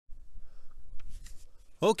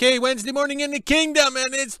Okay, Wednesday morning in the kingdom,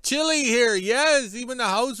 and it's chilly here. Yes, even the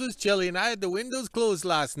house was chilly, and I had the windows closed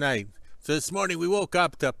last night. So this morning we woke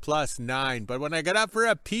up to +9, but when I got up for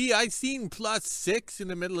a pee, I seen +6 in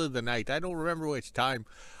the middle of the night. I don't remember which time.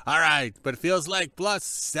 All right, but it feels like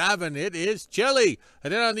 +7. It is chilly.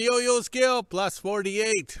 And then on the yo-yo scale,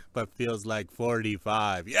 +48, but feels like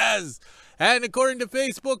 45. Yes! And according to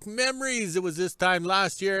Facebook memories, it was this time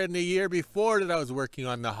last year and the year before that I was working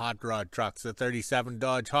on the hot rod trucks, the 37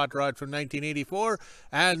 Dodge hot rod from 1984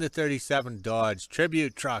 and the 37 Dodge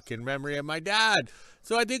tribute truck in memory of my dad.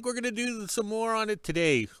 So I think we're going to do some more on it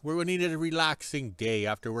today. We're going to need a relaxing day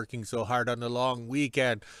after working so hard on the long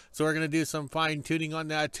weekend. So we're going to do some fine tuning on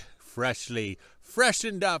that freshly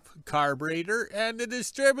freshened up carburetor and the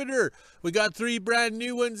distributor. We got 3 brand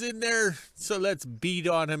new ones in there, so let's beat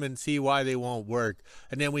on them and see why they won't work,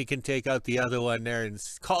 and then we can take out the other one there and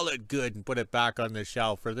call it good and put it back on the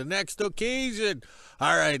shelf for the next occasion.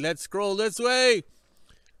 All right, let's scroll this way.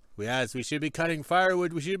 Yes, we should be cutting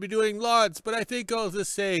firewood. We should be doing lots, but I think I'll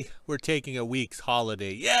just say we're taking a week's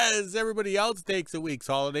holiday. Yes, everybody else takes a week's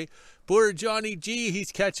holiday. Poor Johnny G,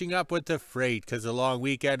 he's catching up with the freight because the long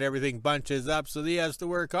weekend, everything bunches up, so he has to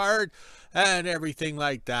work hard and everything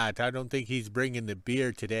like that. I don't think he's bringing the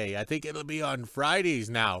beer today. I think it'll be on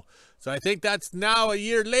Fridays now. So I think that's now a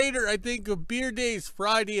year later. I think of Beer Day's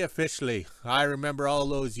Friday officially. I remember all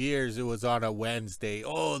those years it was on a Wednesday.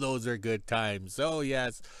 Oh, those are good times. Oh,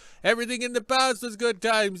 yes. Everything in the past was good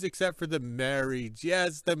times except for the marriage.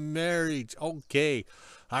 Yes, the marriage. Okay.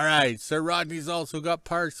 All right. Sir Rodney's also got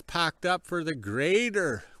parts packed up for the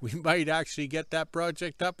grader. We might actually get that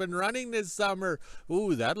project up and running this summer.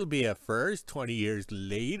 Ooh, that'll be a first 20 years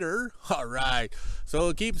later. All right.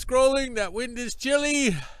 So keep scrolling. That wind is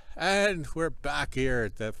chilly. And we're back here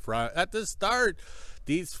at the front, at the start.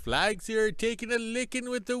 These flags here are taking a licking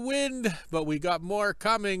with the wind, but we got more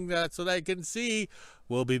coming. That's what I can see.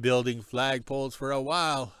 We'll be building flagpoles for a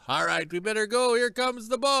while. All right, we better go. Here comes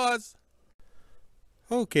the boss.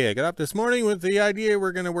 Okay, I got up this morning with the idea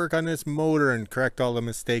we're going to work on this motor and correct all the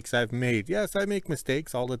mistakes I've made. Yes, I make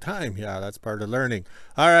mistakes all the time. Yeah, that's part of learning.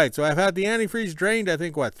 All right, so I've had the antifreeze drained, I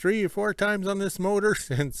think, what, 3 or 4 times on this motor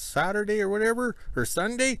since Saturday or whatever, or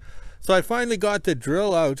Sunday. So I finally got the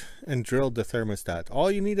drill out and drilled the thermostat.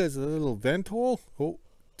 All you need is a little vent hole. Oh,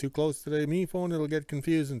 too close to the me phone, it'll get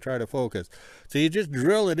confused and try to focus. So you just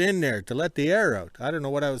drill it in there to let the air out. I don't know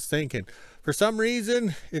what I was thinking. For some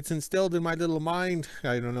reason, it's instilled in my little mind,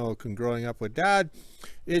 I don't know, growing up with Dad,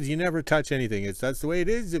 is you never touch anything. That's the way it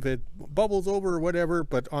is. If it bubbles over or whatever,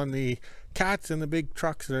 but on the cats and the big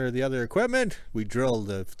trucks or the other equipment, we drill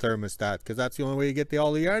the thermostat because that's the only way you get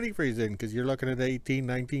all the antifreeze in, because you're looking at 18,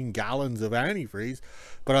 19 gallons of antifreeze.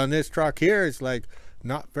 But on this truck here, it's like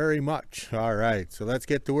not very much. All right, so let's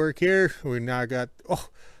get to work here. We now got, oh,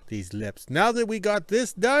 these lips. Now that we got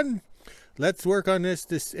this done, let's work on this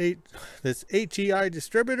HEI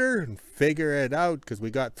distributor and figure it out, because we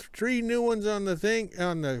got 3 new ones on the thing,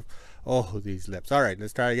 oh, these lips. All right,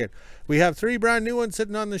 let's try again. We have 3 brand new ones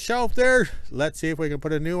sitting on the shelf there. Let's see if we can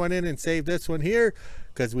put a new one in and save this one here,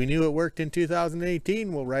 because we knew it worked in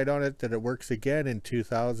 2018. We'll write on it that it works again in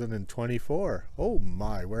 2024. Oh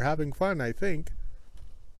my, we're having fun, I think.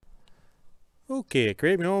 Okay, I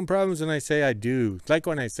create my own problems and I say I do. Like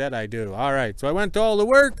when I said I do. All right, so I went to all the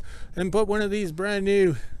work and put one of these brand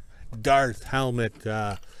new Darth helmet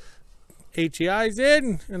HEIs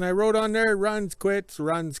in, and I wrote on there, runs, quits,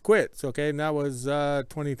 runs, quits. Okay, and that was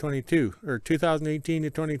 2022, or 2018 to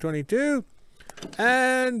 2022.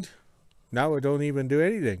 And now it don't even do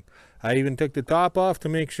anything. I even took the top off to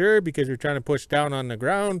make sure, because you're trying to push down on the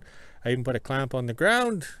ground. I even put a clamp on the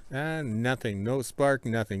ground, and nothing, no spark,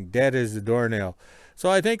 nothing, dead as a doornail. So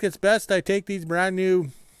I think it's best I take these brand new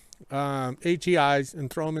HEIs and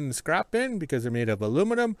throw them in the scrap bin, because they're made of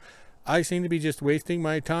aluminum. I seem to be just wasting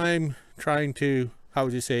my time trying to, how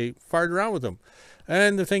would you say, fart around with them.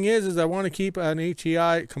 And the thing is I want to keep an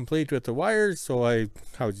HEI complete with the wires. So I,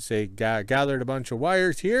 how would you say, gathered a bunch of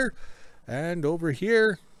wires here, and over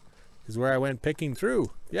here is where I went picking through.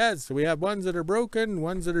 Yes, so we have ones that are broken,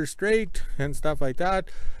 ones that are straight, and stuff like that.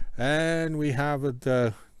 And we have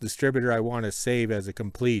the distributor I want to save as a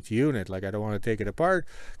complete unit. Like, I don't want to take it apart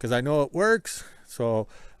because I know it works. So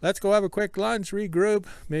let's go have a quick lunch, regroup.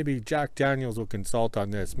 Maybe Jack Daniels will consult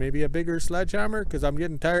on this. Maybe a bigger sledgehammer, because I'm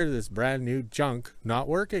getting tired of this brand new junk not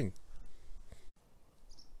working.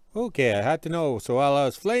 Okay, I had to know. So while I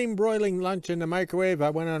was flame broiling lunch in the microwave, I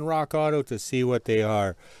went on Rock Auto to see what they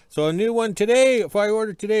are. So a new one today, if I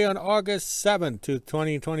ordered today on August 7th to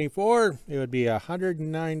 2024, it would be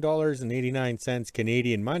 $109.89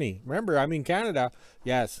 Canadian money. Remember, I'm in Canada.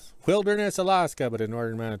 Yes, Wilderness, Alaska, but in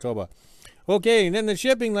Northern Manitoba. Okay, and then the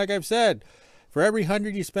shipping, like I've said, for every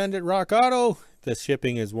 100 you spend at Rock Auto, the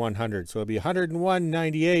shipping is 100. So it'll be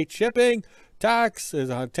 $101.98 shipping. Tax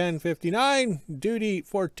is $10.59, duty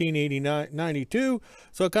 $14.92,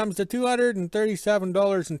 so it comes to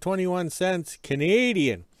 $237.21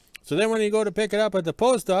 Canadian. So then when you go to pick it up at the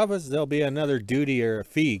post office, there'll be another duty or a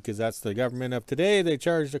fee, because that's the government of today. They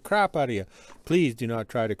charge the crap out of you. Please do not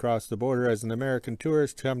try to cross the border as an American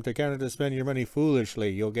tourist to come to Canada to spend your money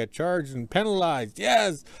foolishly. You'll get charged and penalized.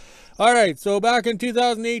 Yes! Alright, so back in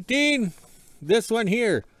 2018, this one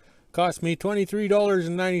here cost me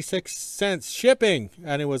 $23.96 shipping,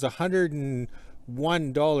 and it was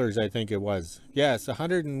 $101, I think it was. Yes,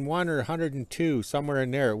 101 or 102, somewhere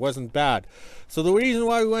in there. It wasn't bad. So the reason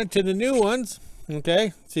why we went to the new ones,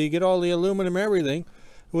 okay, so you get all the aluminum, everything,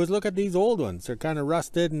 was look at these old ones. They're kind of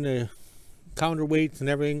rusted, and the counterweights and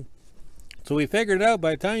everything. So we figured out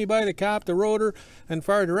by the time you buy the cap, the rotor, and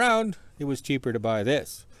fart around, it was cheaper to buy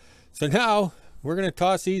this. So now we're going to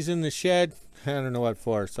toss these in the shed. I don't know what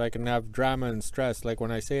for, so I can have drama and stress like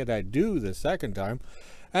when I say it I do the second time.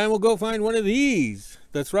 And we'll go find one of these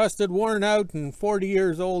that's rusted, worn out, and 40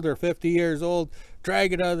 years old or 50 years old.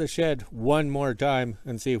 Drag it out of the shed one more time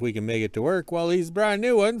and see if we can make it to work, while these brand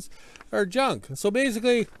new ones are junk. So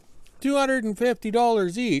basically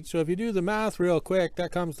 $250 each. So if you do the math real quick,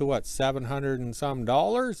 that comes to what, $700 and some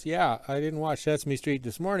dollars? Yeah, I didn't watch Sesame Street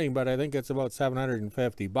this morning, but I think it's about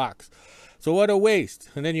 750 bucks. So what a waste.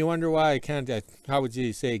 And then you wonder why I can't, how would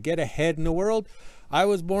you say, get ahead in the world? I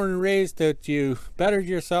was born and raised that you bettered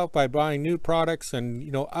yourself by buying new products and, you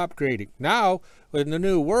know, upgrading. Now, in the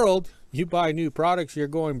new world, you buy new products, you're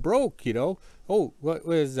going broke, you know. Oh, what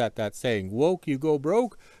is that saying? Woke, you go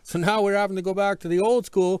broke? So now we're having to go back to the old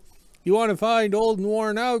school. You want to find old and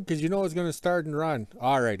worn out because you know it's going to start and run.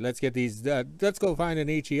 All right, let's get these, let's go find an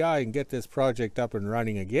HEI and get this project up and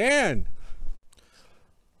running again.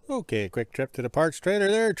 Okay, quick trip to the parts trailer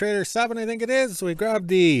there, trailer 7 I think it is. So we grabbed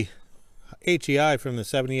the HEI from the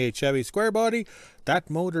 78 Chevy square body. That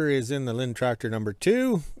motor is in the Lynn tractor number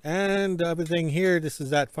 2, and everything here, this is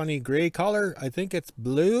that funny gray color. I think it's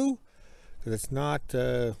blue, because it's not,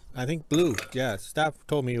 I think blue. Yeah, staff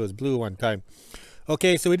told me it was blue one time.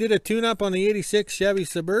 Okay, so we did a tune-up on the 86 Chevy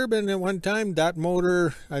Suburban at one time. That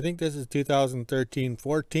motor, I think this is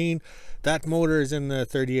 2013-14. That motor is in the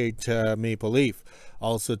 38 Maple Leaf.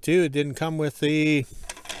 Also, too, it didn't come with the,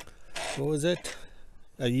 what was it?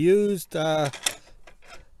 A used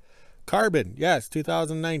carbon. Yes,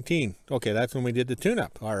 2019. Okay, that's when we did the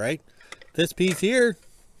tune-up. All right. This piece here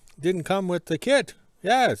didn't come with the kit.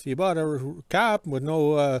 Yes, you bought a cap with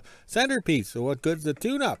no centerpiece. So what good's the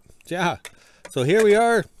tune-up? Yeah. So here we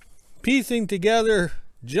are piecing together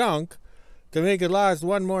junk to make it last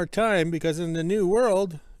one more time, because in the new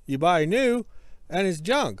world, you buy new and it's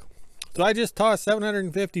junk. So I just tossed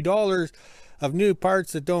 $750 of new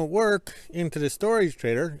parts that don't work into the storage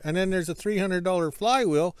trailer, and then there's a $300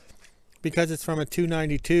 flywheel because it's from a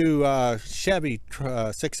 292 Chevy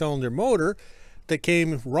 6-cylinder motor that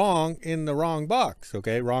came wrong in the wrong box.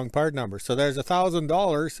 Okay, wrong part number. So there's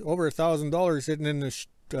 $1,000, over $1,000 sitting in the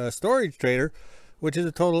storage trailer, which is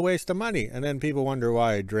a total waste of money. And then people wonder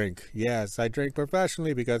why I drink. Yes, I drink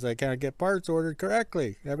professionally because I can't get parts ordered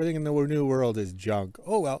correctly. Everything in the new world is junk.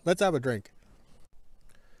 Oh well, let's have a drink.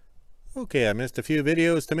 Okay, I missed a few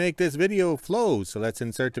videos to make this video flow, so let's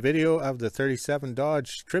insert the video of the 37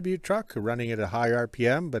 Dodge Tribute truck running at a high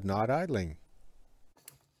RPM but not idling.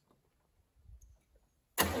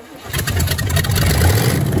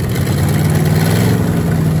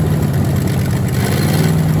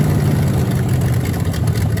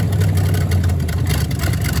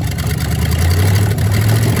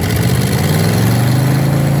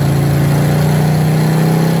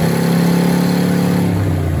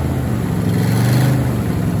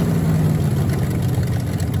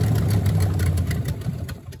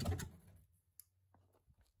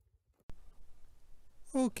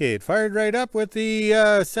 Okay, it fired right up with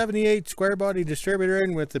the 78 square body distributor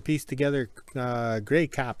in with the piece together gray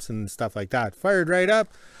caps and stuff like that. Fired right up.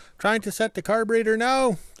 Trying to set the carburetor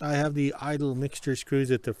now. I have the idle mixture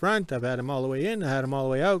screws at the front. I've had them all the way in. I had them all the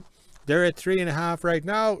way out. They're at 3.5 right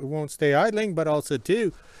now. It won't stay idling, but also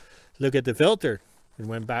too, look at the filter. It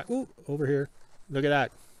went back. Ooh, over here. Look at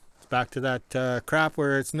that. It's back to that crap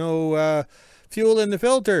where it's no fuel in the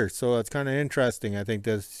filter. So it's kind of interesting. I think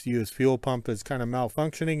this used fuel pump is kind of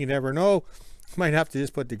malfunctioning. You never know. Might have to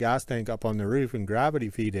just put the gas tank up on the roof and gravity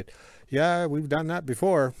feed it. Yeah, we've done that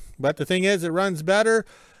before. But the thing is, it runs better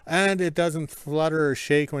and it doesn't flutter or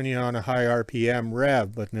shake when you're on a high RPM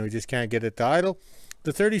rev. But no, we just can't get it to idle.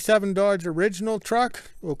 The 37 Dodge original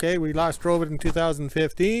truck, okay, we last drove it in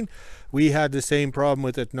 2015. We had the same problem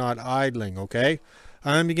with it not idling, okay?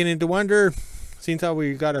 I'm beginning to wonder, since how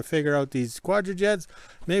we got to figure out these quadrajets,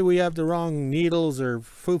 maybe we have the wrong needles or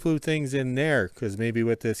foo-foo things in there, because maybe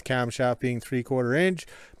with this camshaft being 3/4 inch,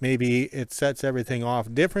 maybe it sets everything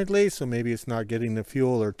off differently, so maybe it's not getting the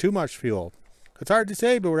fuel or too much fuel. It's hard to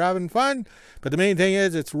say, but we're having fun. But the main thing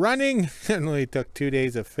is it's running. It only took 2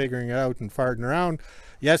 days of figuring it out and farting around.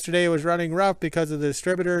 Yesterday it was running rough because of the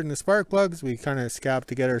distributor and the spark plugs. We kind of scrapped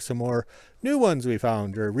together some more new ones we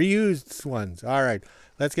found, or reused ones. All right,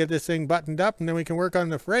 let's get this thing buttoned up and then we can work on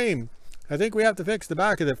the frame. I think we have to fix the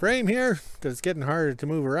back of the frame here because it's getting harder to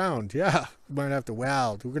move around. Yeah, we might have to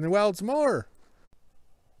weld. We're going to weld some more.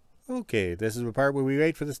 Okay, this is the part where we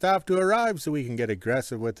wait for the staff to arrive so we can get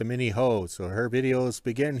aggressive with the mini hoe. So her videos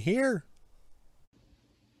begin here.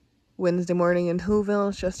 Wednesday morning in WHO-ville,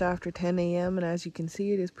 it's just after 10 a.m. and as you can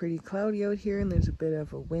see, it is pretty cloudy out here and there's a bit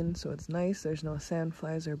of a wind, so it's nice. There's no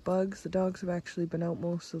sandflies or bugs. The dogs have actually been out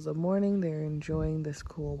most of the morning. They're enjoying this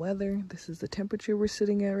cool weather. This is the temperature we're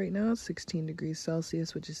sitting at right now. It's 16 degrees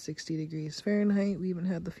Celsius, which is 60 degrees Fahrenheit. We even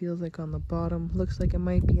had the feels like on the bottom. Looks like it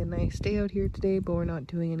might be a nice day out here today, but we're not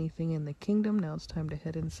doing anything in the kingdom. Now it's time to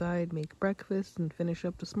head inside, make breakfast, and finish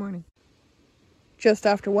up this morning. Just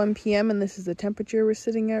after 1 p.m. and this is the temperature we're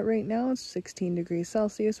sitting at right now. It's 16 degrees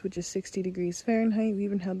Celsius, which is 60 degrees Fahrenheit. We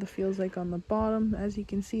even had the feels like on the bottom. As you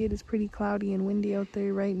can see, it is pretty cloudy and windy out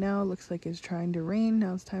there right now. It looks like it's trying to rain.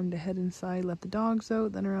 Now it's time to head inside, let the dogs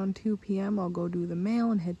out. Then around 2 p.m. I'll go do the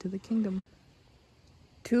mail and head to the kingdom.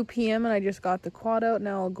 2 p.m. and I just got the quad out.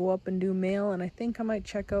 Now I'll go up and do mail, and I think I might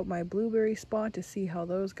check out my blueberry spot to see how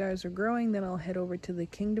those guys are growing. Then I'll head over to the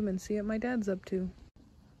kingdom and see what my dad's up to.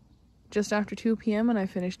 Just after 2 p.m. and I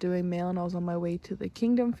finished doing mail and I was on my way to the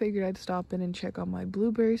kingdom. Figured I'd stop in and check on my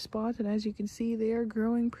blueberry spot, and as you can see, they are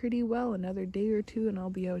growing pretty well. Another day or two and I'll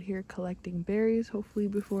be out here collecting berries, hopefully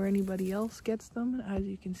before anybody else gets them. As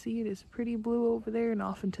you can see, it is pretty blue over there and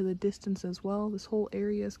off into the distance as well. This whole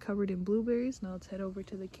area is covered in blueberries. Now let's head over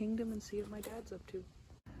to the kingdom and see what my dad's up to.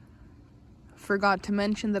 Forgot to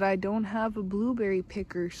mention that I don't have a blueberry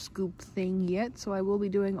picker scoop thing yet, so I will be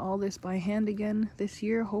doing all this by hand again this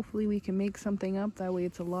year. Hopefully we can make something up, that way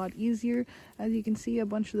it's a lot easier. As you can see, a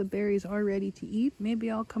bunch of the berries are ready to eat.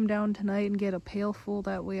 Maybe I'll come down tonight and get a pail full,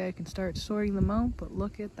 that way I can start sorting them out, but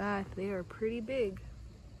look at that, they are pretty big.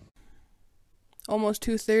 Almost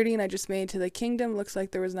 2:30 and I just made it to the kingdom. Looks like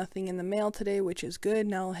there was nothing in the mail today, which is good.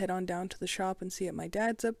 Now I'll head on down to the shop and see what my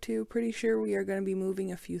dad's up to. Pretty sure we are going to be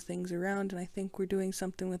moving a few things around, and I think we're doing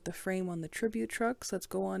something with the frame on the tribute truck. So let's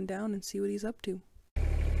go on down and see what he's up to.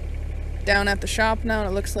 Down at the shop now, and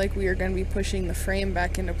it looks like we are going to be pushing the frame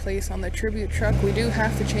back into place on the tribute truck. We do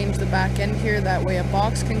have to change the back end here, that way a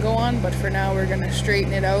box can go on, but for now we're going to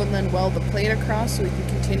straighten it out and then weld the plate across so we can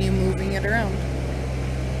continue moving it around.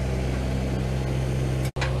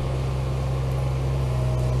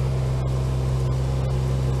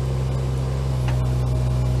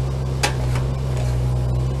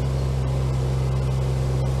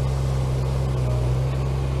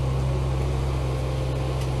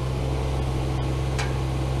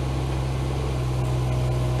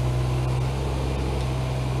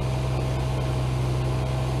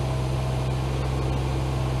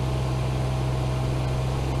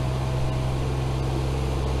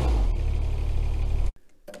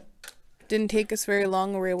 Didn't take us very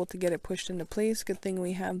long, we were able to get it pushed into place. Good thing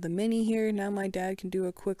we have the mini here. Now my dad can do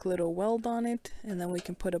a quick little weld on it, and then we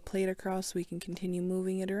can put a plate across so we can continue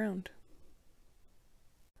moving it around.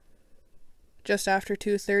 Just after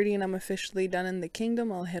 2:30 and I'm officially done in the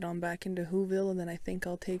kingdom. I'll head on back into WHO-ville, and then I think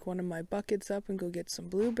I'll take one of my buckets up and go get some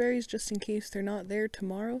blueberries just in case they're not there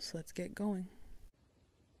tomorrow, so let's get going.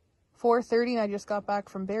 4:30 and I just got back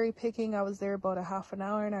from berry picking. I was there about a half an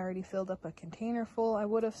hour and I already filled up a container full. I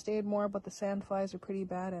would have stayed more, but the sandflies are pretty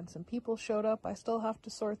bad and some people showed up. I still have to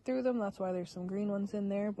sort through them, that's why there's some green ones in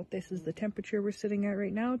there, but this is the temperature we're sitting at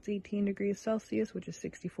right now. It's 18 degrees Celsius, which is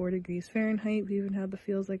 64 degrees Fahrenheit. We even have the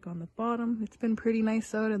feels like on the bottom. It's been pretty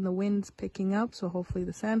nice out and the wind's picking up, so hopefully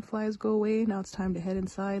the sandflies go away. Now it's time to head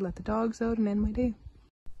inside, let the dogs out, and end my day.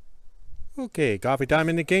 Okay, coffee time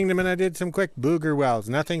in the kingdom, and I did some quick booger welds.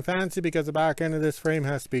 Nothing fancy because the back end of this frame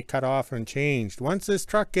has to be cut off and changed. Once this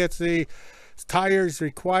truck gets the tires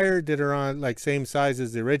required that are on like same size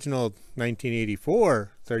as the original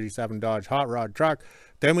 1984 37 Dodge hot rod truck,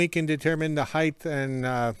 then we can determine the height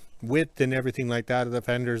and width and everything like that of the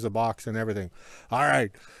fenders, the box and everything. All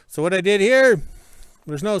right, so what I did here,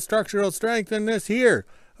 there's no structural strength in this here,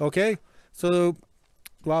 okay? So,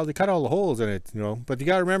 well, they cut all the holes in it, you know, but you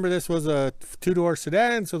got to remember this was a two-door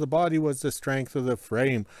sedan, so the body was the strength of the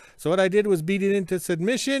frame. So what I did was beat it into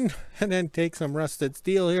submission and then take some rusted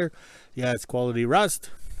steel here. Yeah, it's quality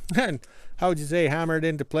rust. And how would you say, hammer it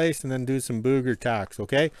into place and then do some booger tacks,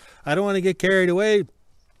 okay? I don't want to get carried away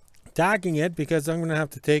tacking it because I'm going to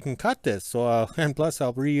have to take and cut this. So, and plus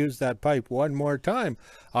I'll reuse that pipe one more time.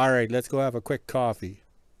 All right, let's go have a quick coffee.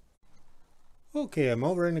 Okay, I'm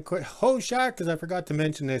over in the quick hose shack because I forgot to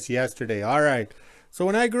mention this yesterday. All right, so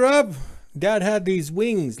when I grew up, Dad had these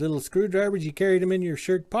wings, little screwdrivers. You carried them in your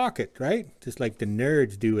shirt pocket, right? Just like the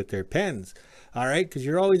nerds do with their pens. All right, because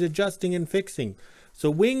you're always adjusting and fixing. So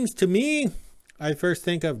wings, to me, I first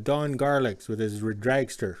think of Don Garlics with his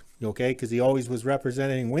dragster, okay? Because he always was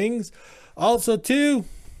representing wings. Also, too,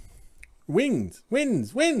 wings.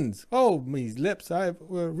 Oh, my lips.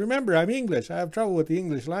 Remember, I'm English. I have trouble with the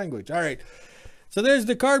English language. All right. So there's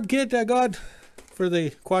the carb kit I got for the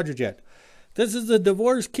Quadrajet. This is the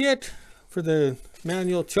divorce kit for the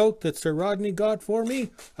manual choke that Sir Rodney got for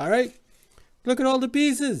me. All right. Look at all the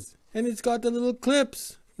pieces. And it's got the little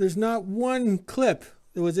clips. There's not one clip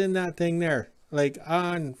that was in that thing there. Like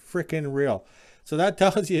on freaking real. So that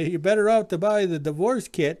tells you you're better off to buy the divorce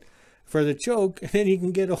kit for the choke, and then you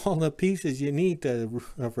can get all the pieces you need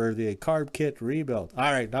for the carb kit rebuild.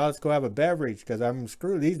 All right, now let's go have a beverage because I'm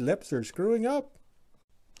screwed. These lips are screwing up.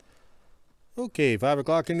 Okay, 5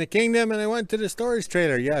 o'clock in the kingdom, and I went to the storage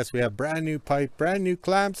trailer. Yes, we have brand new pipe, brand new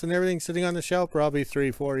clamps, and everything sitting on the shelf probably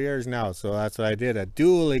 3-4 years now. So that's what I did, a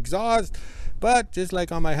dual exhaust. But just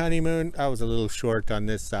like on my honeymoon, I was a little short on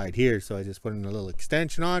this side here, so I just put in a little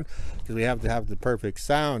extension on because we have to have the perfect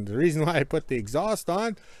sound. The reason why I put the exhaust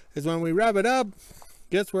on is when we rev it up,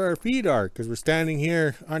 guess where our feet are? Because we're standing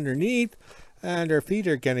here underneath and our feet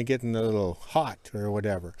are kind of getting a little hot or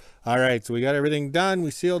whatever. All right, so we got everything done.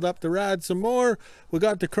 We sealed up the rad some more. We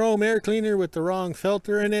got the chrome air cleaner with the wrong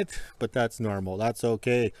filter in it, but that's normal. That's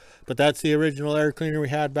okay. But that's the original air cleaner we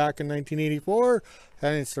had back in 1984,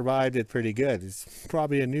 and it survived it pretty good. It's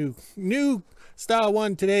probably a new style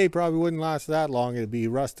one today. Probably wouldn't last that long. It'd be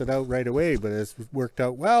rusted out right away, but it's worked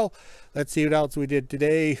out well. Let's see what else we did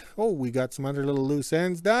today. Oh, we got some other little loose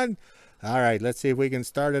ends done. All right, let's see if we can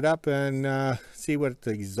start it up and see what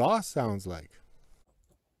the exhaust sounds like.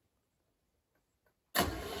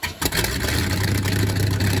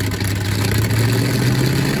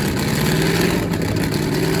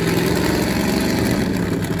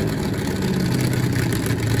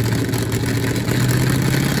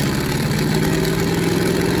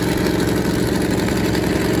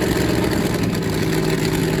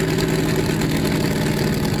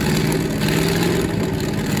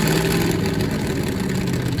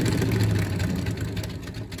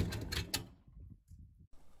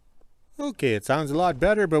 Okay, it sounds a lot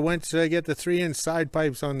better, but once I get the 3-inch side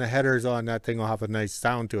pipes on the headers on, that thing will have a nice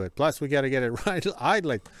sound to it. Plus, we got to get it right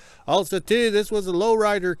idling. Also, too, this was a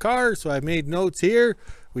lowrider car, so I made notes here.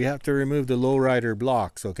 We have to remove the lowrider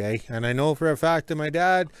blocks, okay? And I know for a fact that my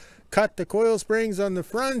dad cut the coil springs on the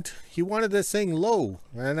front. He wanted this thing low,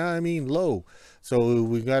 and I mean low. So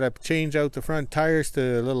we got to change out the front tires to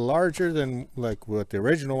a little larger than like what the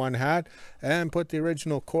original one had and put the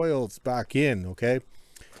original coils back in, okay?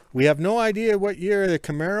 We have no idea what year the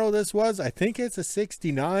Camaro this was. I think it's a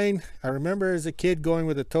 69. I remember as a kid going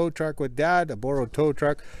with a tow truck with Dad, a borrowed tow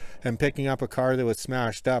truck, and picking up a car that was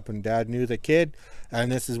smashed up, and Dad knew the kid,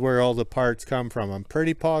 and this is where all the parts come from. I'm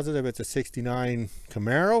pretty positive it's a 69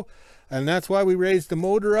 Camaro, and that's why we raised the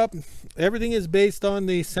motor up. Everything is based on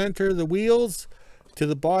the center of the wheels to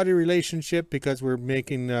the body relationship because we're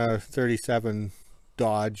making 37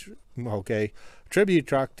 Dodge, okay? Tribute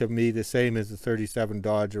truck to me the same as the 37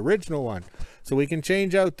 Dodge original one. So we can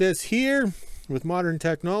change out this here with modern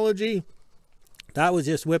technology. That was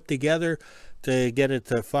just whipped together to get it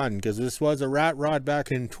to fun because this was a rat rod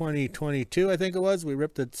back in 2022, I think it was. We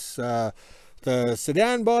ripped its the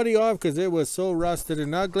sedan body off because it was so rusted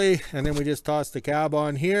and ugly, and then we just tossed the cab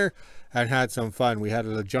on here and had some fun. We had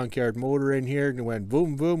a junkyard motor in here and it went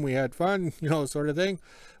boom boom. We had fun, you know, sort of thing.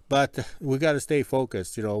 But we got to stay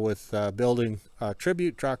focused, you know, with building a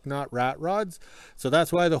tribute truck, not rat rods. So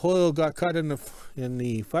that's why the hole got cut in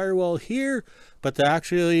the firewall here. But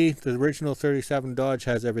the original 37 Dodge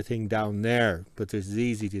has everything down there. But this is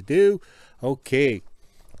easy to do. Okay.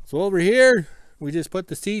 So over here, we just put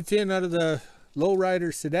the seats in out of the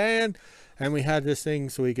lowrider sedan. And we had this thing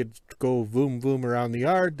so we could go boom boom around the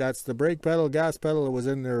yard. That's the brake pedal, gas pedal. It was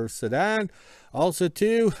in their sedan. Also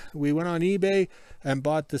too, we went on eBay and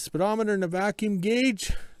bought the speedometer and the vacuum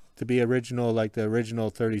gauge to be original, like the original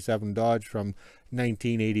 37 Dodge from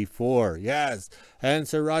 1984. Yes. And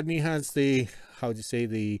so Rodney has the, how'd you say,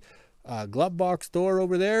 the glove box door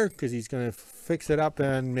over there, because he's going to fix it up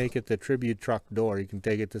and make it the tribute truck door. You can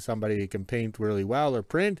take it to somebody who can paint really well or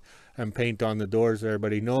print and paint on the doors so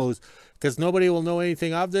everybody knows, because nobody will know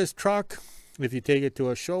anything of this truck if you take it to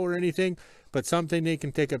a show or anything, but something they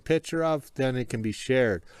can take a picture of, then it can be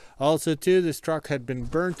shared. Also too, this truck had been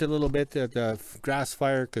burnt a little bit at the grass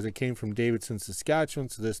fire because it came from Davidson, Saskatchewan,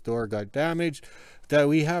 so this door got damaged. That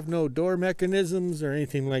we have no door mechanisms or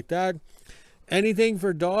anything like that. Anything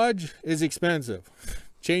for Dodge is expensive.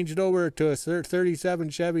 Change it over to a 37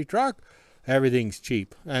 Chevy truck, everything's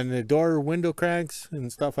cheap. And the door window cranks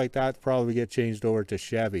and stuff like that probably get changed over to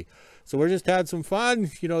Chevy. So we're just had some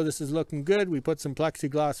fun. You know, this is looking good. We put some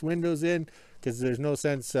plexiglass windows in because there's no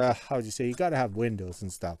sense, how'd you say, you got to have windows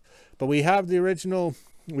and stuff. But we have the original,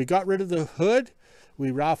 we got rid of the hood. We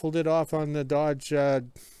raffled it off on the Dodge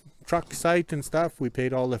truck site and stuff. We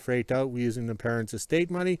paid all the freight out. We're using the parents'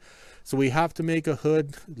 estate money. So we have to make a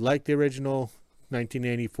hood like the original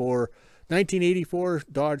 1984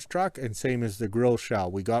 Dodge truck, and same as the grill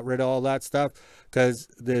shell. We got rid of all that stuff because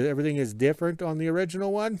everything is different on the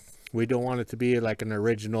original one. We don't want it to be like an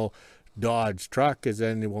original Dodge truck, because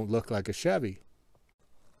then it won't look like a Chevy.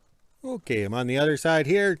 Okay, I'm on the other side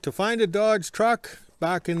here. To find a Dodge truck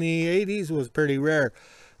back in the 80s was pretty rare.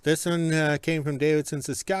 This one came from Davidson,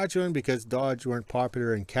 Saskatchewan, because Dodge weren't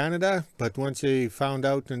popular in Canada. But once we found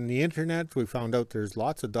out on the internet, we found out there's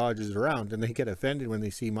lots of Dodges around, and they get offended when they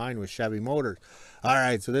see mine with Chevy motors. All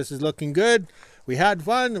right, so this is looking good. We had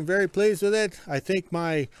fun. I'm very pleased with it. I think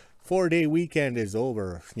my 4-day weekend is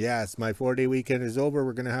over. Yes, my 4-day weekend is over.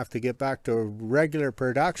 We're going to have to get back to regular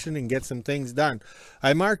production and get some things done.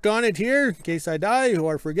 I marked on it here in case I die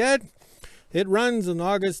or forget. It runs in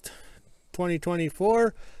August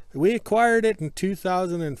 2024. We acquired it in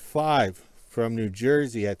 2005 from New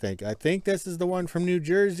Jersey, I think. I think this is the one from New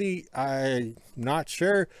Jersey. I'm not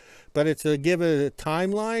sure, but it's to give it a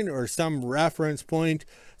timeline or some reference point.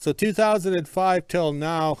 So 2005 till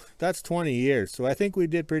now, that's 20 years. So I think we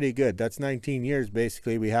did pretty good. That's 19 years,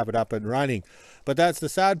 basically, we have it up and running. But that's the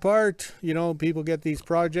sad part. You know, people get these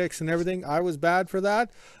projects and everything. I was bad for that.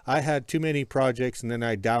 I had too many projects and then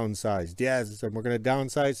I downsized. Yes, and we're going to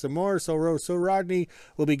downsize some more. So Rodney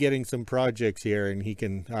will be getting some projects here, and he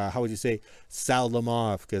can, how would you say, sell them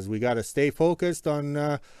off, because we got to stay focused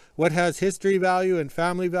on what has history value and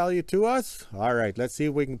family value to us. All right, let's see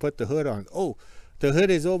if we can put the hood on. Oh, the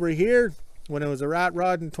hood is over here. When it was a rat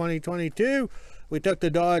rod in 2022, we took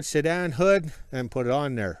the Dodge sedan hood and put it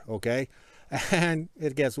on there, okay? And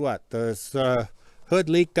guess what? The hood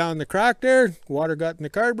leaked down the crack there. Water got in the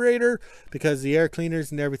carburetor because the air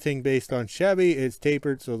cleaners and everything based on Chevy is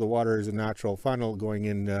tapered, so the water is a natural funnel going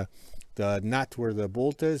in the nut where the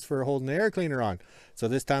bolt is for holding the air cleaner on. So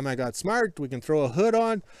this time I got smart. We can throw a hood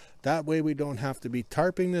on. That way we don't have to be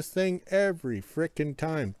tarping this thing every frickin'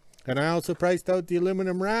 time. And I also priced out the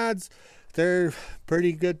aluminum rads. They're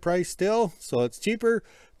pretty good price still, so it's cheaper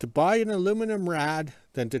to buy an aluminum rad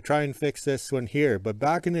than to try and fix this one here. But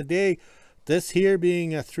back in the day, this here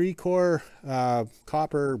being a 3-core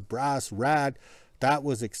copper brass rad, that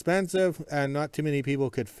was expensive and not too many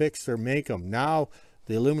people could fix or make them. Now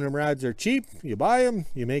the aluminum rads are cheap. You buy them,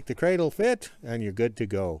 you make the cradle fit, and you're good to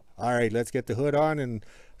go. All right, let's get the hood on and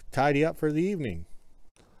tidy up for the evening.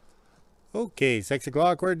 Okay, 6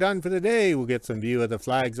 o'clock, we're done for the day. We'll get some view of the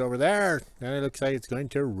flags over there. And it looks like it's going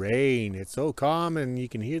to rain. It's so calm, and you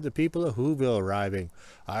can hear the people of WHO-ville arriving.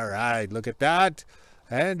 All right, look at that.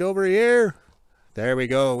 And over here, there we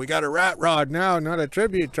go. We got a rat rod now, not a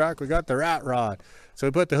tribute truck. We got the rat rod. So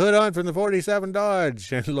we put the hood on from the 47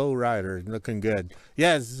 Dodge and lowrider, looking good.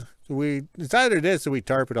 Yes, it's either this or we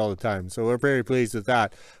tarp it all the time, so we're very pleased with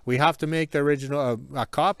that. We have to make the original a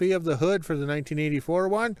copy of the hood for the 1984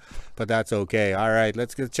 one, but that's okay. All right,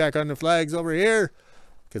 let's go check on the flags over here,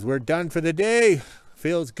 because we're done for the day.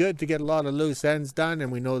 Feels good to get a lot of loose ends done, and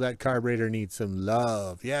we know that carburetor needs some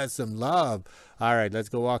love. Yes, some love. All right, let's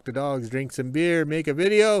go walk the dogs, drink some beer, make a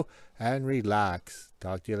video, and relax.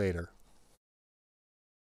 Talk to you later.